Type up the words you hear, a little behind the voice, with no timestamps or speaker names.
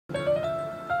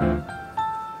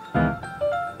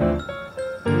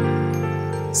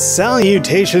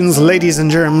Salutations, ladies and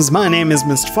germs, my name is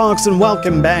Mr. Fox and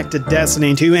welcome back to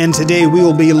Destiny 2, and today we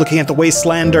will be looking at the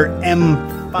Wastelander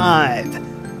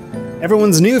M5.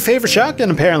 Everyone's new favorite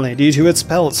shotgun apparently, due to its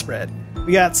pellet spread.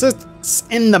 We got 6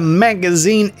 in the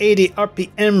magazine, 80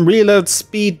 RPM, reload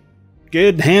speed,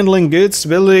 good handling, good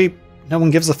stability, no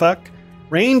one gives a fuck.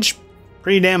 Range,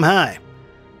 pretty damn high.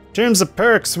 In terms of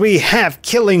perks, we have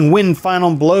Killing Wind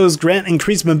Final Blows grant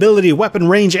increased mobility, weapon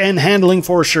range, and handling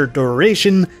for short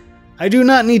duration. I do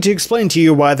not need to explain to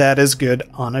you why that is good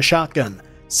on a shotgun.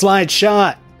 Slide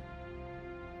Shot.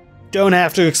 Don't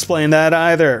have to explain that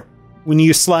either. When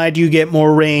you slide, you get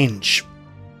more range.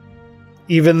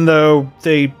 Even though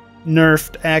they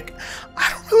nerfed I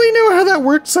don't really know how that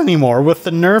works anymore. With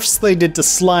the nerfs they did to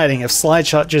sliding, if Slide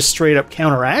Shot just straight up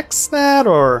counteracts that,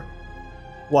 or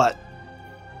what?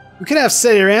 We could have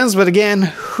steady rounds, but again,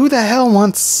 who the hell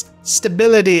wants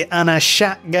stability on a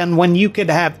shotgun when you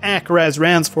could have accurized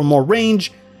rounds for more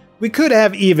range? We could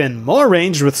have even more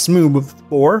range with smooth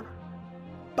bore,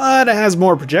 but it has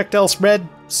more projectile spread,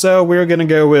 so we're gonna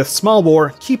go with small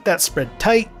bore, keep that spread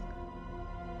tight.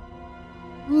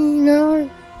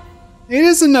 No, it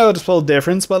is a noticeable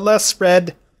difference, but less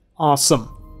spread,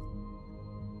 awesome.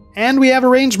 And we have a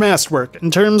range masterwork. In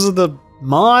terms of the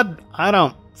mod, I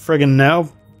don't friggin' know.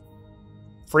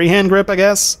 Freehand grip, I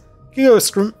guess. You go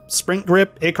sprint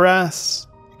grip, Icarus.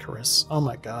 Oh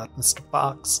my god, Mr.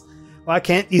 Fox. Why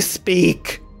can't you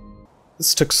speak?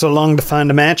 This took so long to find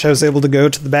a match, I was able to go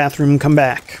to the bathroom and come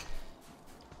back.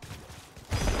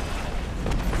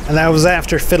 And that was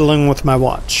after fiddling with my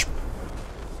watch.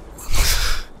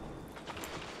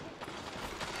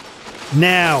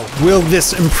 Now, will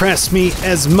this impress me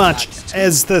as much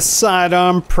as the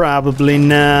sidearm? Probably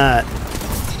not.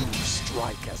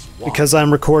 Because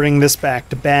I'm recording this back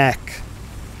to back.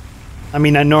 I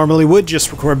mean, I normally would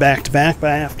just record back to back,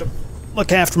 but I have to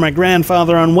look after my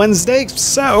grandfather on Wednesday,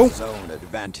 so zone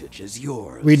advantage is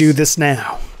yours. We do this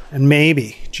now. And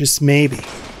maybe, just maybe,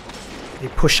 they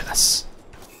push us.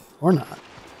 Or not.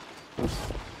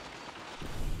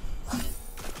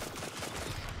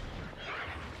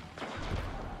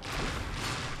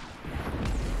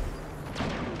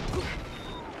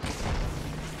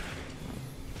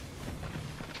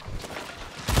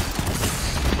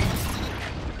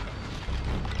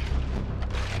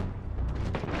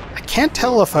 Can't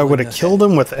tell if I would have killed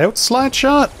him without Slide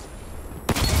Shot.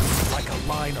 Like a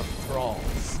line of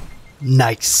thralls.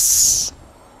 Nice.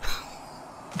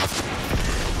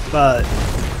 But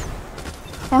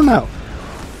I don't know.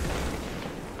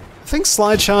 I think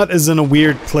Slide Shot is in a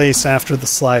weird place after the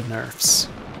slide nerfs.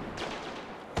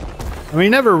 I mean, he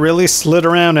never really slid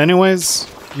around anyways.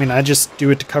 I mean, I just do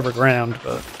it to cover ground,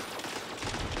 but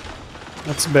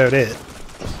that's about it.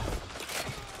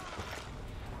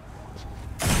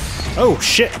 Oh,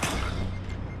 shit.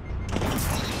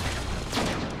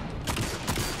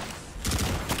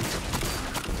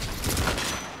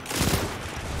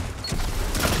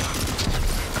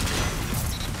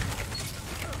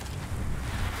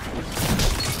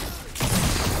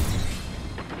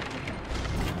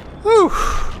 Whew.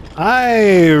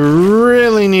 I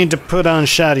really need to put on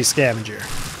Shoddy Scavenger.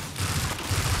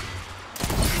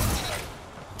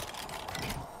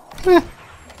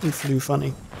 He flew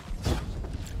funny.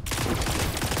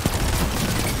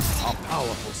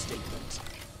 Powerful statement.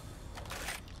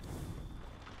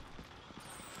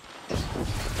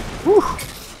 Whew.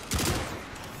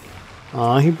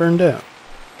 Aw, he burned out.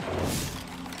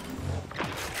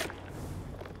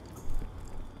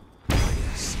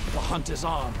 Yes, the hunt is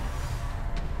on.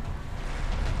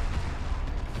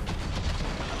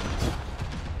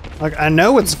 Like, I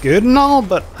know it's good and all,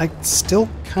 but I still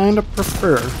kind of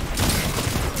prefer.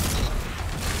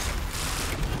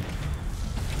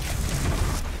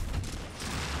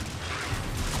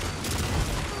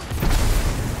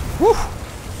 Whew.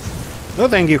 No,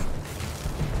 thank you.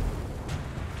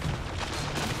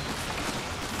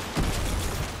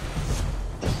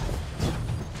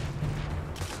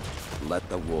 Let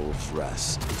the wolves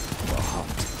rest. The hunt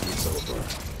is over.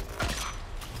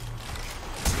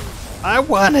 I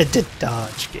wanted to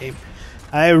dodge game.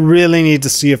 I really need to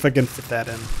see if I can fit that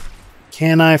in.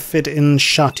 Can I fit in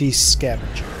Shoddy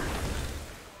Scavenger?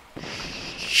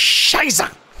 Scheiße!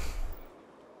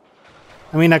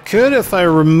 I mean, I could if I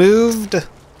removed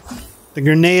the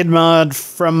grenade mod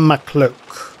from my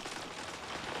cloak.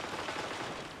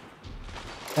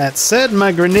 That said,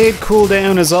 my grenade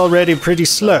cooldown is already pretty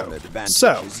slow,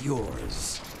 so is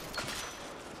yours.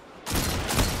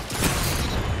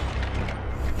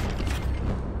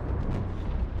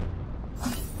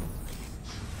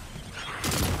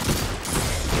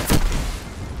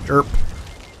 Derp.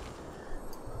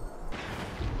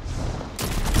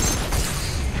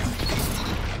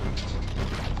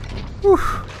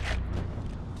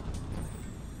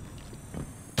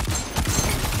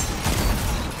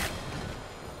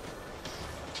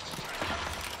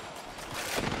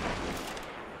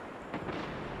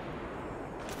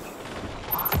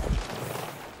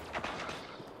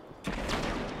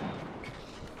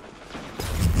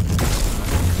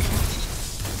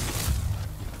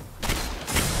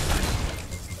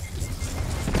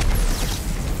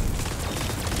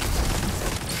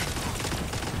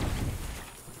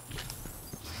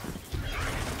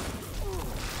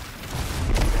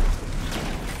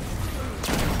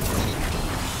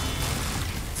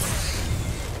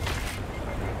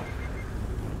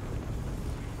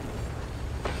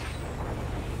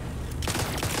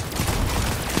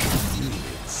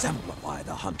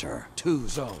 hunter. 2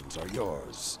 zones are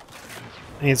yours.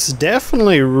 It's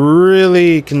definitely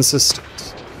really consistent.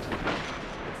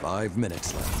 5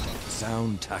 minutes left.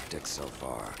 Sound tactics so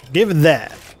far. Give it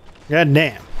that. God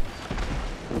damn.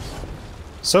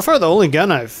 So far, the only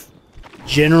gun I've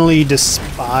generally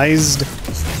despised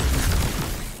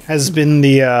has been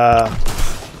the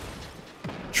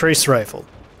trace rifle.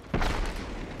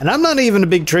 And I'm not even a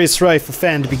big trace rifle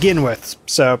fan to begin with,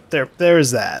 so there is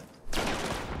that. Do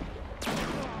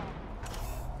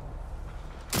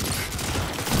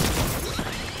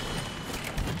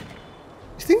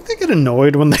you think they get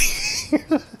annoyed when they hear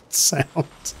that sound?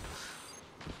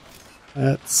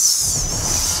 That's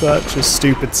such a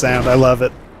stupid sound. I love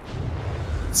it.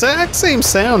 It's the exact same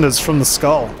sound as from the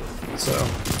skull, so.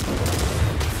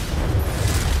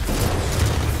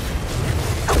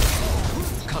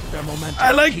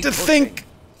 I like to think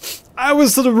I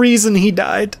was the reason he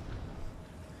died.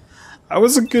 I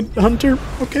was a good hunter.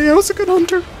 Okay, I was a good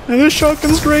hunter. And this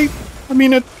shotgun's great. I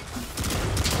mean it.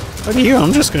 Look at you,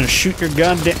 I'm just gonna shoot your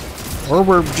goddamn... Or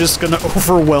we're just gonna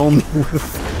overwhelm you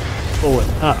with bullet.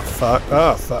 Ah, fuck.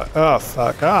 Oh, fuck. Oh,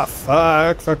 fuck. Ah,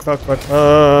 fuck. Fuck, fuck, fuck,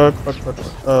 fuck, fuck, fuck, fuck,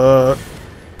 fuck.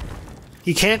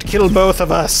 He can't kill both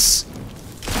of us.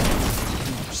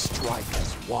 Strike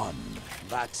as one.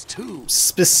 That's 2.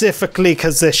 Specifically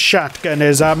because this shotgun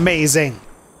is amazing.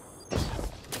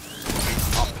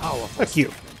 Fuck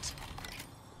you.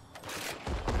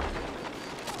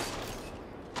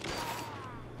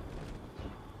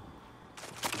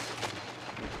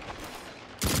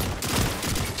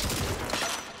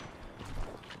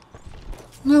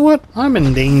 You know what? I'm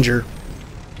in danger.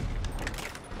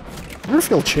 I wonder if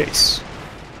he'll chase.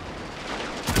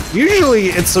 Usually,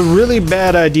 it's a really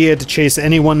bad idea to chase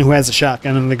anyone who has a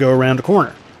shotgun and to go around a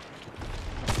corner.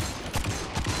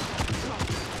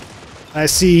 I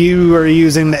see you are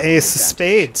using the Ace of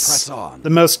Spades, the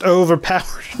most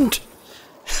overpowered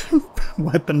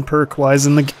weapon perk-wise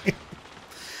in the game.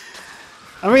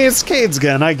 I mean, it's Cade's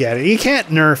gun, I get it. You can't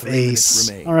nerf Ace,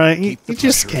 alright? You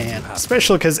just can't.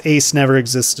 Especially because Ace never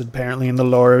existed, apparently, in the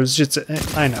lore. It was just...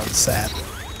 I know, it's sad.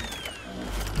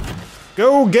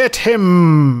 Go get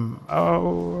him!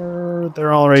 Oh,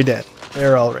 they're already dead.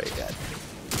 They're already dead.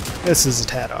 This is a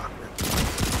tad awkward.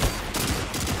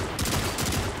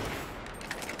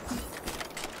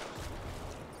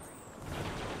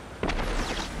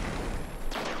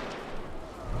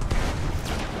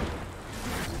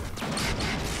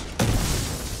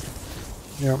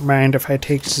 You don't mind if I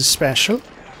take this special?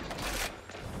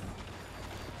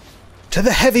 To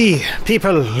the heavy,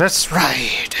 people, let's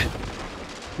ride!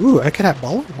 Ooh, I could have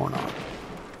Bullhorn on.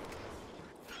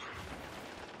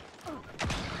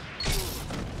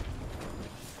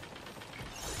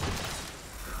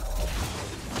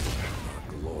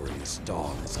 A glorious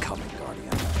dawn is coming,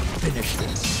 Guardian. Finish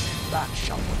this. That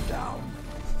shut them down.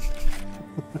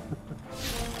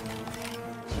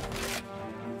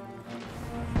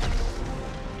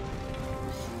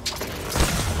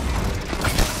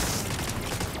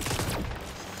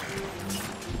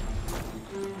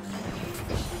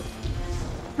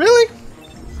 Really?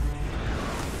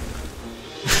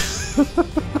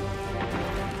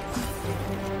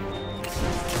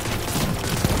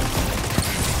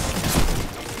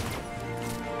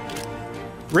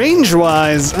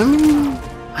 Range-wise, I mean,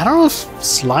 I don't know if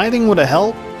sliding would have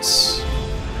helped.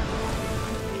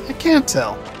 I can't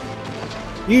tell.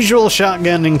 Usual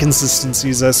shotgun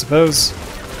inconsistencies, I suppose.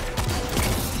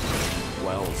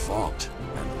 Well fought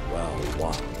and well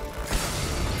won.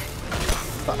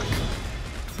 Fuck.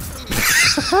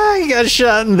 He got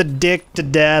shot in the dick to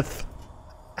death.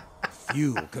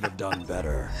 You could have done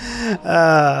better.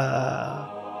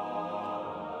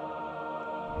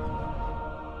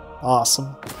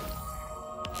 Awesome.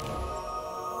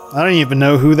 I don't even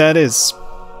know who that is.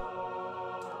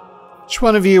 Which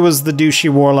one of you was the douchey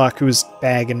warlock who was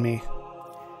bagging me?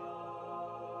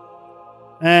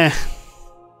 I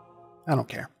don't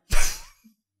care.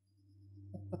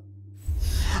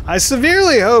 I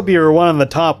severely hope you were one of the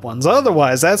top ones,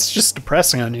 otherwise that's just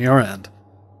depressing on your end.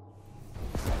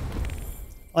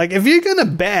 Like, if you're gonna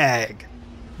bag,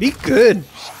 be good,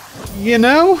 you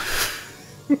know?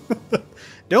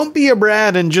 Don't be a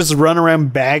brat and just run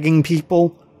around bagging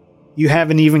people you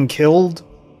haven't even killed.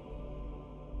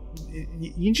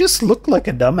 You just look like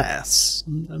a dumbass.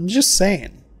 I'm just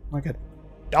saying. Like a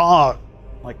dog,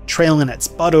 like trailing its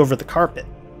butt over the carpet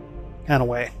kind of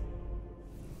way.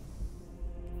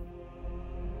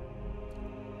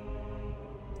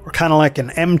 Or kind of like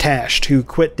an M-Tashed who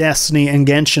quit Destiny and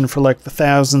Genshin for like the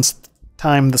 1000th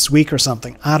time this week or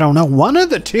something. I don't know. One of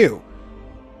the two.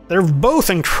 They're both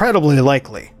incredibly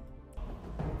likely.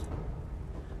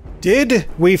 Did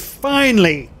we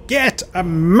finally get a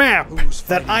map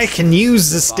that I can use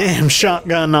this damn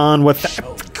shotgun on with that?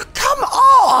 Come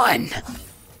on!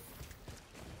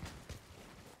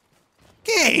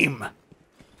 Game!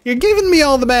 You're giving me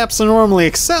all the maps I normally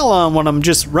excel on when I'm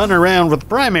just running around with the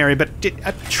primary, but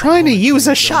I'm trying to use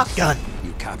a shotgun.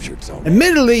 You captured Zone.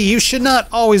 Admittedly, you should not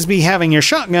always be having your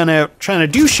shotgun out trying to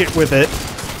do shit with it.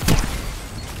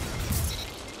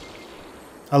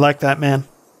 I like that, man.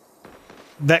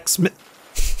 Vexsmith.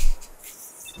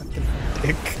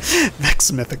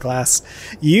 Vexsmithiclass.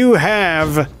 You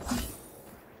have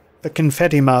the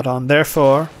confetti mod on,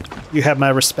 therefore, you have my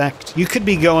respect. You could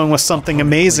be going with something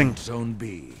amazing. Zone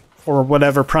B. Or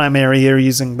whatever primary you're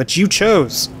using, but you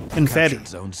chose confetti.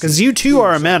 Because you too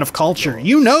are a man of culture.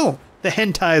 You know the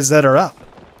hentais that are up.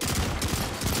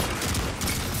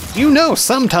 You know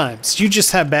sometimes you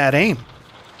just have bad aim.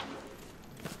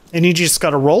 And you just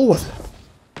gotta roll with it.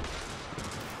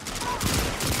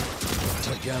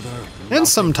 And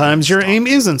sometimes your aim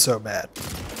isn't so bad.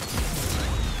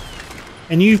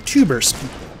 And you tubers.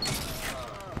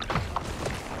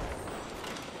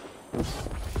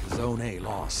 Zone A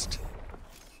lost.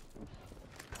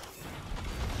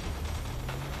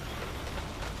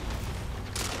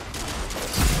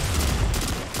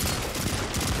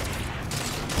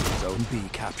 Zone B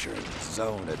captured.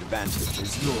 Zone advantage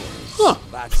is yours. Huh.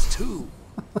 That's 2.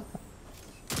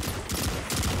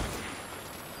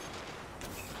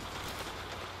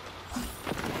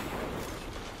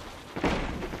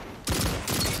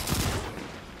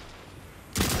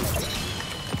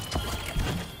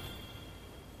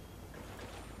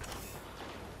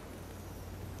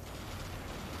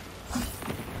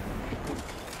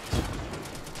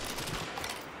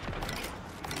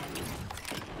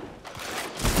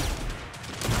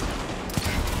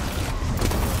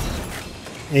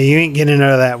 Yeah, you ain't getting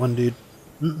out of that one, dude.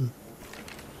 Mm-mm.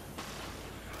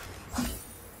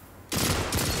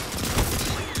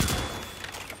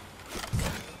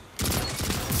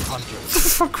 What the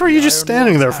fuck were you just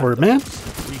standing there for, man?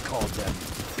 We called them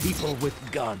people with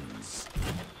guns.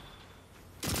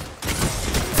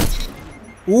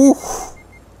 Ooh.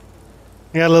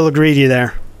 I got a little greedy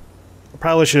there. I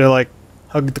probably should have, like,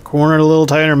 hugged the corner a little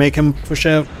tighter, make him push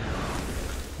out.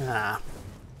 Ah.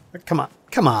 But come on.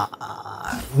 Come on.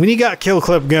 When you got kill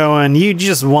clip going, you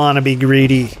just want to be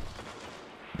greedy.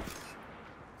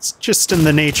 It's just in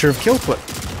the nature of kill clip.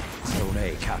 Zone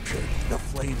A captured. The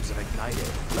flames have ignited.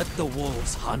 Let the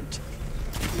wolves hunt.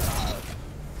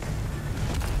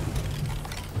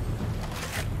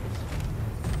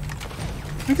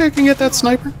 Think I can get that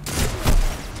sniper?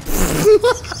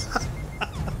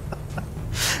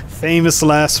 Famous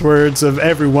last words of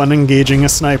everyone engaging a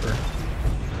sniper.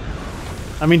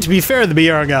 I mean, to be fair, the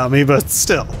BR got me, but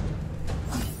still.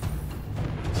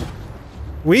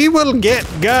 We will get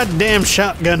goddamn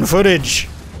shotgun footage.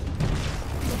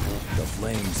 The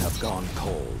flames have gone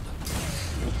cold.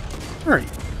 Where are you?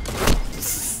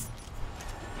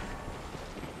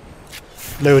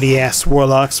 Floaty ass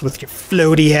warlocks with your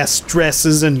floaty ass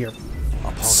dresses and your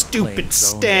stupid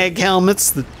stag helmets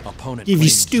that give you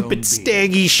stupid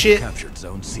staggy shit. Captured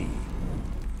Zone C.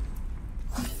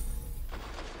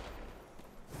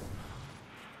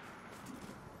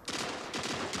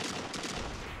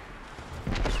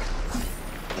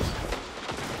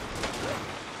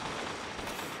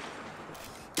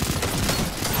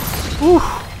 Ooh.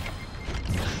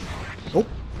 Oh.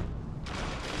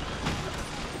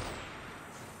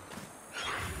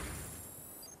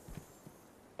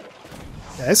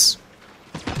 Yes.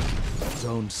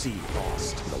 Zone C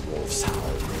lost. The wolf's howl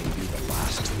may be the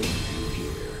last thing you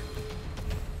hear.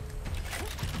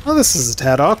 Oh, this is a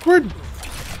tad awkward.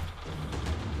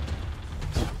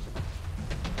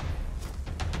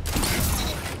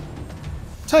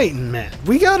 Titan, man,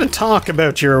 we gotta talk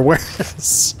about your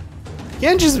awareness. You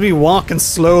can't just be walking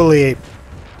slowly,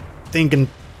 thinking,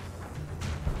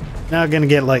 now gonna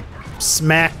get, like,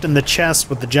 smacked in the chest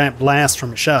with the giant blast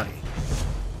from a shotty.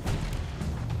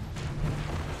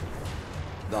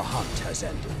 The hunt has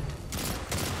ended.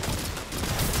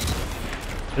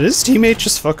 Did his teammate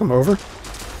just fuck him over?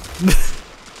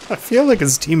 I feel like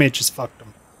his teammate just fucked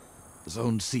him.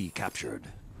 Zone C captured.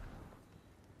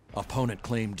 Opponent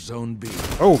claimed Zone B.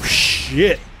 Oh,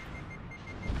 shit.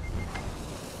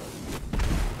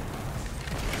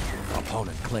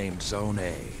 Opponent claimed Zone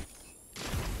A.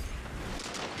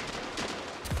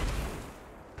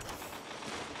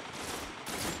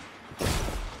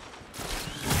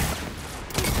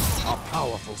 A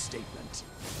powerful statement.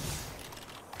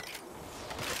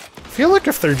 I feel like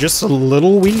if they're just a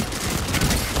little weak,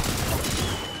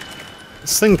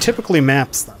 this thing typically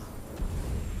maps them.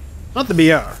 Not the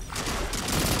BR.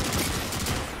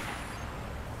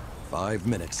 5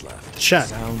 minutes left. Shot.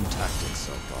 Sound tactics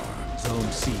so far. Zone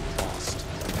C lost.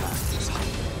 The path is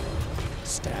hot.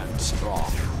 Stand strong.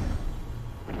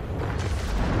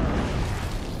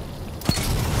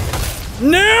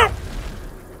 No!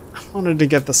 I wanted to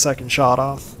get the second shot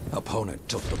off. Opponent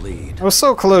took the lead. I was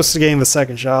so close to getting the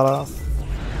second shot off.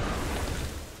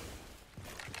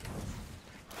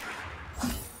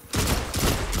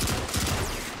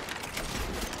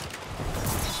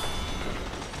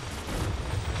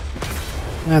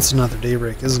 That's another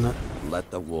daybreak, isn't it? Let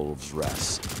the wolves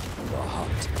rest. The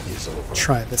hunt is over.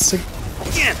 Try this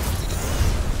again.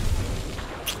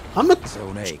 I'm a...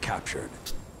 Zone A captured.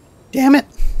 Damn it.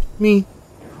 Me.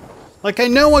 Like, I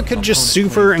know I could just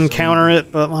super and counter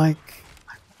it, but like...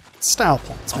 Style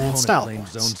points, man. Style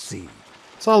points. Zone C.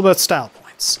 It's all about style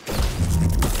points.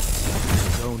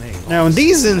 Zone A Now in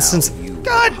these instances... Now you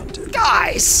God, hunted.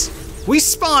 guys! We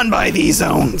spawn by these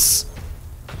zones!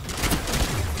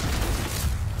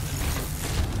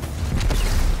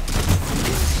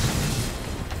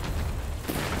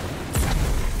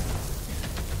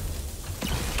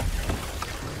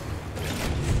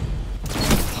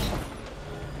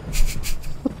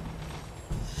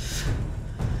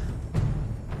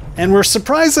 And we're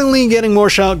surprisingly getting more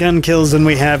shotgun kills than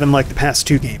we have in like the past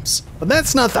 2 games. But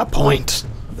that's not the point.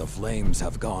 The flames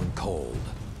have gone cold.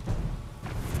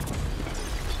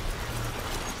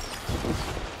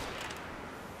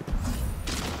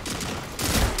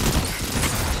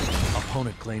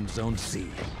 Opponent claims Zone C.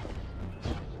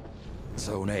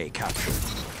 Zone A captured.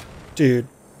 Dude.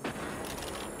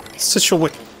 Such a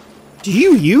way. Do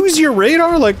you use your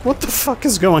radar? Like, what the fuck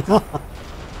is going on?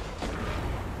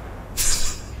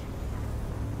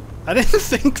 I didn't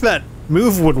think that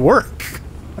move would work.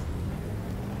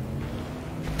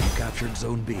 You captured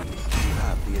Zone B. You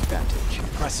have the advantage.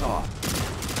 Press on.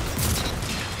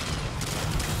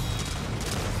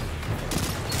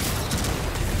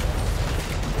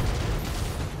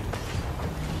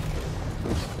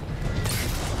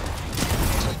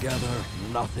 Together,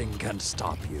 nothing can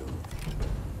stop you.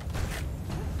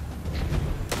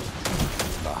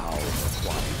 The howl of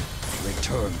one.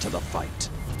 Return to the fight.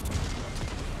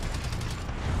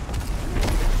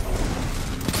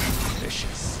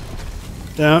 Vicious.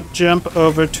 Don't jump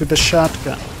over to the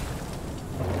shotgun.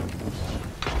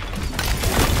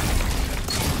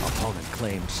 Opponent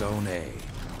claims Zone A.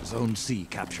 Zone C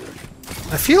captured.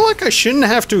 I feel like I shouldn't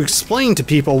have to explain to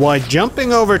people why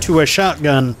jumping over to a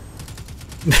shotgun,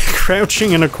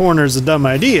 crouching in a corner is a dumb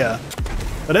idea.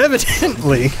 But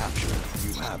evidently... Captured.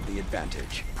 You have the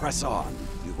advantage. Press on.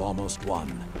 You've almost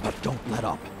won. But don't let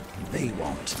up. They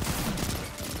won't.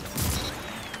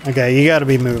 Okay, you gotta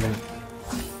be moving.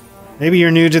 Maybe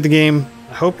you're new to the game.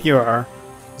 I hope you are.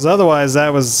 Because otherwise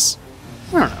that was...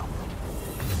 I don't know.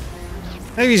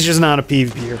 Maybe he's just not a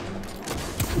PvPer.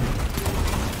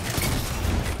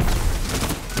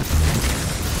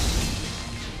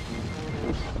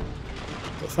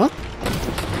 The fuck?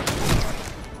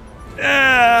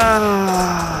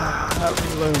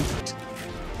 Reload.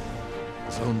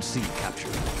 Zone C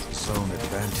captured. Zone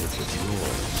advantage is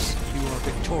yours. You are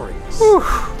victorious. Whew.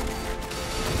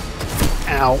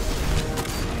 Ow.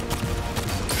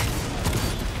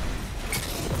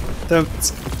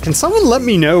 Can someone let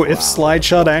me know if Slide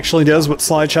Shot actually does what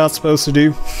Slide Shot's supposed to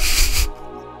do?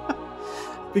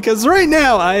 Because right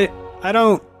now, I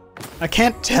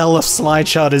can't tell if Slide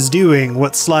Shot is doing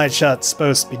what Slide Shot's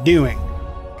supposed to be doing.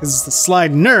 Because the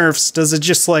slide nerfs, does it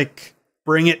just like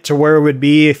bring it to where it would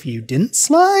be if you didn't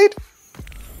slide?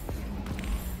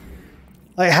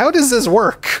 Like, how does this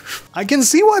work? I can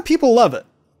see why people love it.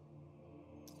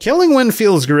 Killing Wind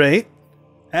feels great.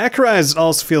 Accurized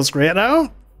also feels great. I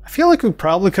feel like we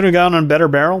probably could have gotten a better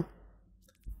barrel.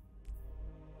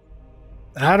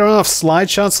 I don't know if Slide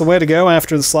Shot's the way to go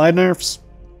after the slide nerfs.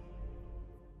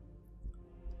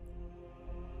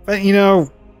 But, you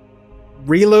know,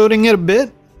 reloading it a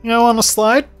bit, you know, on a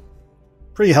slide,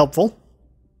 pretty helpful.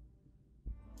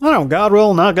 I don't know, God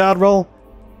roll, not God roll.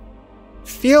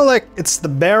 Feel like it's the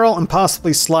barrel and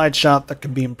possibly Slide Shot that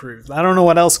could be improved. I don't know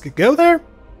what else could go there.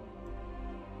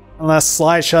 Unless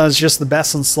Slide Shot is just the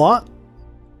best in slot.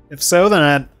 If so,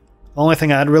 then the only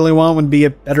thing I'd really want would be a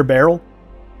better barrel.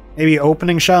 Maybe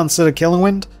opening shot instead of killing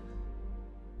wind.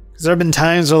 Because there have been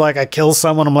times where like I kill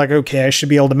someone, I'm like, okay, I should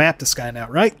be able to map this guy now,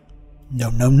 right? No,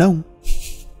 no, no.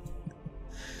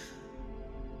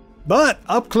 But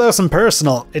up close and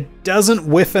personal, it doesn't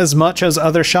whiff as much as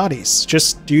other shotties,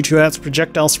 just due to its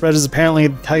projectile spread is apparently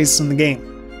the tightest in the game.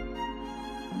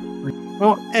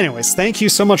 Well, anyways, thank you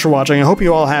so much for watching. I hope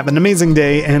you all have an amazing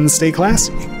day and stay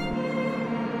classy.